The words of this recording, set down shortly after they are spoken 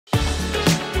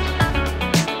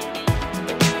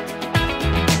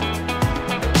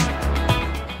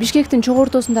Бишкектин чогуу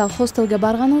ортосундагы хостелге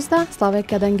барганыбызда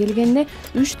Словакиядан келгенине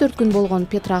 3-4 күн болгон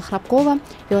Петра Храпкова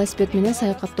велосипед менен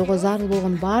саякаттоого зарыл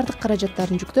болгон бардык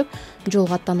каражаттарын жүктөп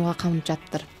жолго аттанууга камынып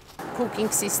жатыптыр.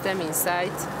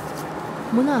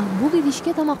 Мына бул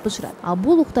идишке тамак бышырат, а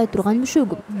бул уктай турган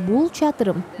мүшөгүм, бул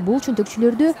чатырым, бул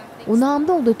чөнтөкчүлөрдө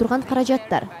унаамды олдой турган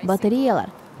каражаттар, батареялар,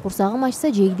 курсагым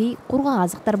ачса жегдей кургак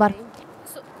азыктар бар.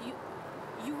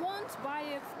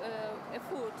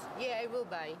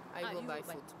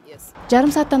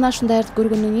 Жарым сааттан ашуун даярдык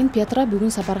көргөндөн кийин Петра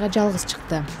бүгүн сапарга жалгыз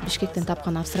чыкты. Бишкектен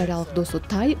тапкан австралиялык досу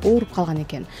Тай ооруп калган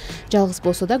экен. Жалгыз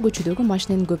болсо да көчөдөгү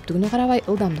машиненин көптүгүнө карабай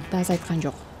ылдамдыкты азайткан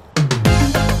жок.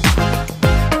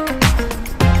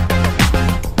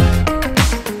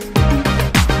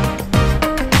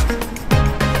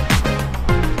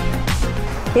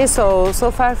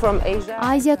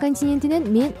 Азия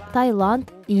континентинен мен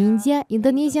Таиланд, Индия,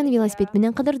 Индонезияны велосипед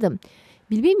менен кыдырдым.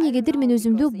 Билбейм эмнегедир мен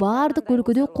өзүмдү бардык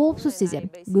өлкөдө коопсуз сезем.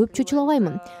 Көп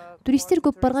чочулабаймын. Туристтер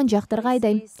көп барган жактарга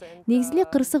айдайм. Негизи эле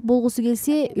кырсык болгусу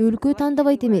келсе, өлкө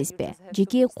тандабайт эмеспи.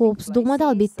 Жеке коопсуздугума да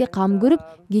албетте кам көрүп,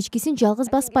 кечкисин жалгыз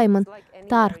баспаймын.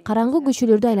 Тар, караңгы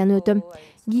көчөлөрдү айланып өтөм.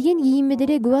 Кийген кийимме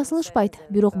деле көп асылышпайт.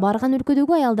 Бирок барган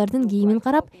өлкөдөгү аялдардын кийимин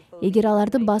карап, эгер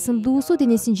алардын басымдуусу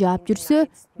денесин жаап жүрсө,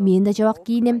 мен да жабак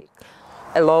кийинем.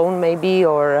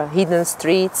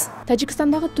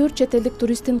 Тажикстандагы 4 чет элдик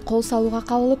туристтин кол салууга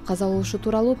кабылып каза болушу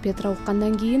тууралуу Петра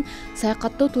уккандан кийин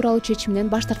саякаттоо тууралуу чечиминен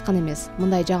баш тарткан эмес.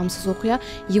 Мындай жагымсыз окуя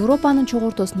Европанын чогуу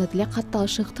ортосунда деле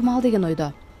катталышы ыктымал деген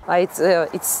ойдо.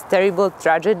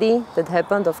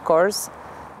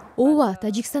 Ооба,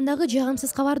 Тажикстандагы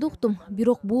жагымсыз кабарды уктум.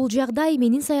 Бирок бул жагдай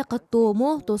менин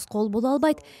саякаттоомо тоскоол боло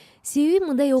албайт. Себеби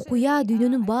мындай окуя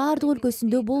дүйнөнүн бардык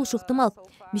өлкөсүндө болушу ыктымал.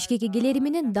 Бишкекке келери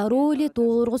менен дароо эле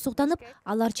тоолорго суктанып,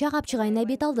 аларча капчыгайына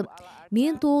бет алдым.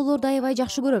 Мен тоолорду аябай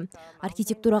жакшы көрөм.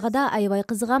 Архитектурага да аябай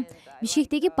кызыгам.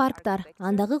 Бишкектеги парктар,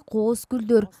 андагы кооз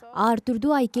гүлдөр, ар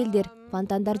түрдүү айкелдер,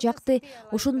 фонтандар жакты.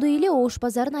 Ошондой эле Ош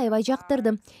базарын аябай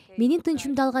жактырдым. Менин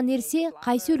тынчымды алган нерсе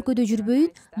кайсы өлкөдө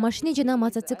жүрбөйүн машине жана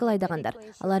мотоцикл айдагандар.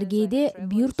 Алар кээде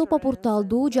бир топ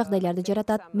апурталдуу жагдайларды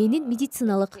жаратат. Менин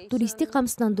медициналык, туристтик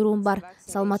камсыздандыруум бар.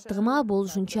 Саламаттыгыма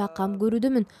болушунча кам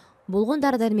көрүүдөмүн. Болгон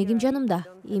дары-дармегим жанымда.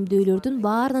 Эмдөөлөрдүн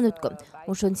баарынан өткөм.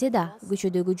 Ошонсе да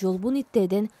көчөдөгү жолбун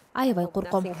иттерден аябай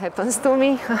корком.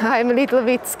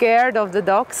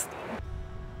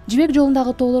 Жибек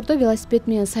жолундагы тоолордо велосипед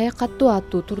менен саякаттоо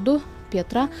аттуу турду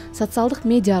Петра социалдык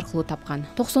медиа аркылуу тапкан.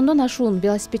 90дон ашуун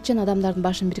велосипедчен адамдардын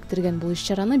башын бириктирген бул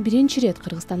иш-чараны биринчи ирет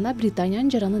Кыргызстанда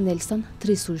Британиянын жараны Нельсон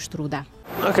Трис уюштурууда.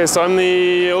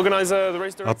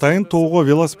 Атайын тоого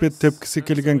велосипед тепкиси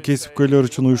келген кесипкөйлөр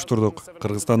үчүн уюштурдук.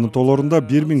 Кыргызстандын тоолорунда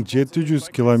 1700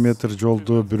 километр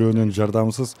жолду бирөөнүн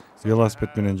жардамсыз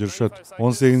велосипед менен жүрүшөт.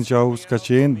 18 августка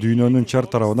чейин дүйнөнүн чар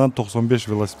тарабынан 95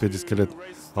 велосипедист келет.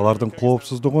 Алардын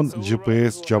коопсуздугун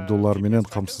GPS жабдуулар менен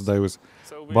камсыздайбыз.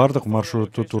 Бардык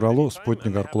маршрутту тууралуу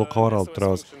спутник аркылуу кабар алып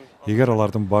турабыз. Эгер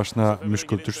алардын башына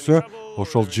мүшкүл түшсө,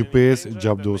 ошол GPS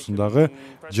жабдуусундагы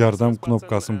жардам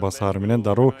кнопкасын басаары менен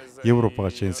дароо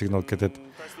Европага чейин сигнал кетет.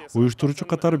 Уюштуруучу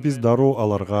катары биз дароо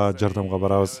аларга жардамга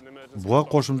барабыз. Буга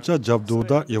кошумча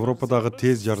жабдууда Европадагы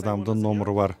тез жардамдын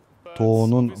номуру бар.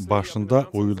 Тоонун башында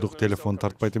уюлдук телефон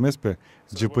тартпайт эмеспи?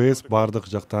 GPS бардык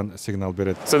жактан сигнал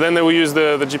берет.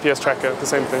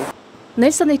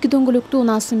 Нельсон 2 дөңгөлөктүү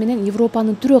унаасы менен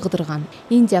Европанын түрө кыдырган.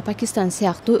 Индия, Пакистан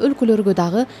сыяктуу өлкөлөргө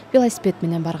дагы велосипед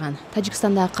менен барган.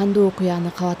 Тажикстанда кандуу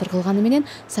окуяны кабатыр кылганы менен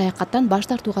саякаттан баш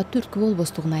тартууга түрткү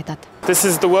болбостугун айтат.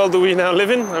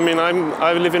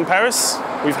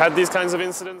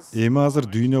 Эми азыр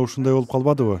дүйнө ушундай болуп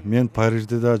калбадыбы? Мен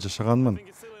Парижде да жашаганмын.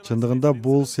 Чындыгында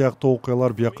бул сыяктуу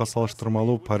окуялар бияка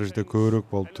салыштырмалуу Парижде көбүрөөк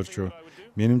болуп турчу.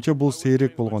 Менимче бул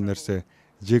сейрек болгон нерсе.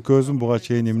 Жеке өзүм буга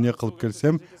чейин эмне кылып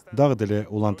келсем, дагы деле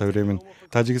уланта беремин.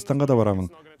 Тажикстанга да барамын.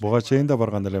 Буга чейин да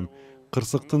барган элем.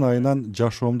 Кырсыктын айынан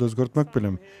жашоомду өзгөртмөк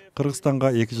белем.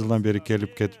 Кыргызстанга 2 жылдан бери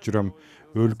келип кетип жүрөм.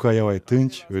 Өлкө аябай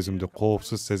тынч, өзүмдү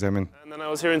коопсуз сеземин.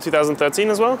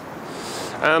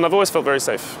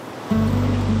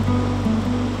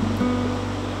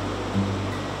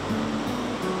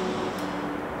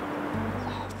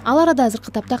 Ал арада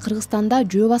азыркы тапта Кыргызстанда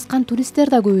жөө баскан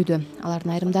туристтер да көбөйдү.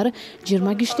 Алардын айрымдары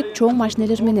 20 кишилик чоң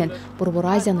машинелер менен Борбор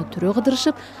Азияны түрө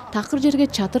кыдырышып, такыр жерге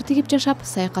чатыр тигип жашап,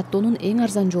 саякаттоонун эң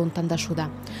арзан жолун тандашууда.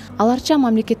 Аларча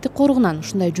мамлекеттик коргунан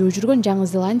ушундай жөө жүргөн Жаңы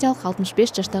Зеландиялык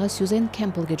 65 жаштагы Сьюзен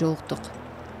Кемплге жолуктук.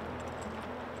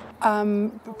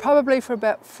 Probably for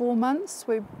about 4 months.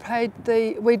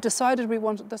 We decided we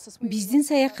wanted this. Биздин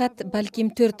саякат балким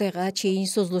 4 айга чейин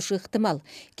созулушу ыктымал.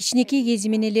 Кичинекей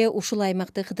кезимен эле ушул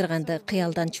аймакты кыдырганды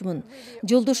кыялданчумун.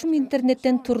 Жолдошум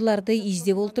интернеттен турларды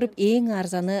издеп олтуруп эң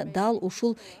арзаны дал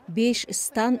ушул 5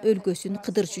 стан өлкөсүн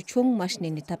кыдырчу чоң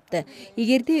машинени тапты.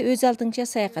 Эгерде өз алдыңча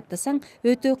саякаттасаң,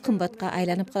 өтө кымбатка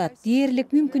айланып калат. Дээрлик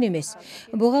мүмкүн эмес.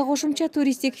 Буга кошумча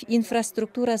туристтик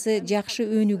инфраструктурасы жакшы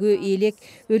өнүгүү элек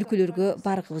өлкөлөргө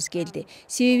баргыбыз келди.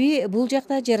 Себеби бул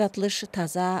жакта жаратылыш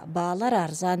таза, баалар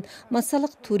арзан,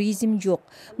 массалык туризм жок.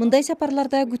 Мындай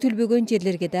сапарларда күтүлбөгөн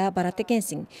жерлерге да барат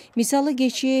экенсиң. Мисалы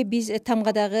кечээ биз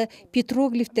Тамгадагы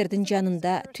петроглифтердин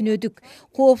жанында түнөдүк.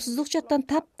 Коопсуздук жактан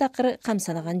таптакыр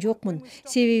камсанаган жокмун.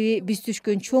 Себеби биз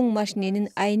түшкөн чоң машиненин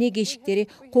айне кешиктери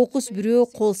кокус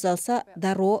бирөө кол салса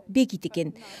дароо бекит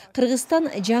экен. Кыргызстан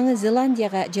Жаңы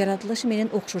Зеландияга жаратылышы менен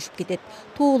окшошуп кетет.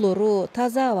 Тоолору,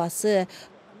 таза абасы,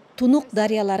 тунук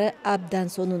дарыялары абдан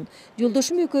сонун.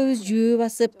 Жолдошум экөөбүз жөө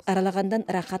басып, аралагандан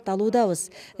рахат алуудабыз.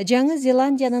 Жаңы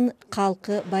Зеландиянын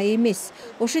калкы бай эмес.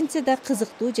 Ошентсе да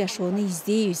кызыктуу жашоону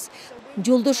издейбиз.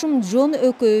 Жолдошум Джон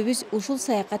экөөбүз ушул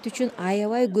саякат үчүн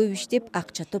аябай көп иштеп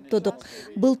акча топтодук.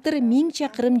 Былтыр 1000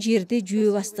 чакырым жерди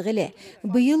жөө бастык эле.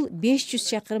 Быйыл 500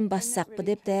 чакырым бассакпы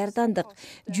деп даярдандык.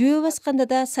 Жөө басканда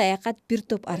да саякат бир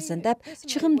топ арзандап,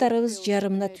 чыгымдарыбыз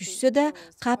жарымына түшсө да,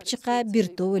 капчыкка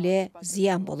бир топ эле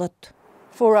зыян болот.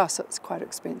 For us, it's quite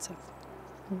expensive,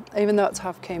 even though it's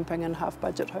half camping and half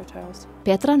budget hotels.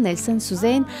 Петра Нельсон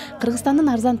Сузейн Кыргызстандын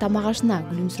арзан тамак ашына,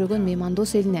 күлүмсүрөгөн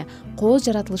меймандос элине, кооз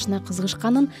жаратылышына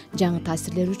кызыгышканын, жаңы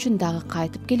таасирлер үчүн дагы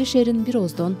кайтып келишерин бир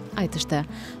ооздон айтышты.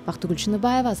 Бактыгүл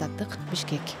Чыныбаева, Азаттык,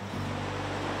 Бишкек.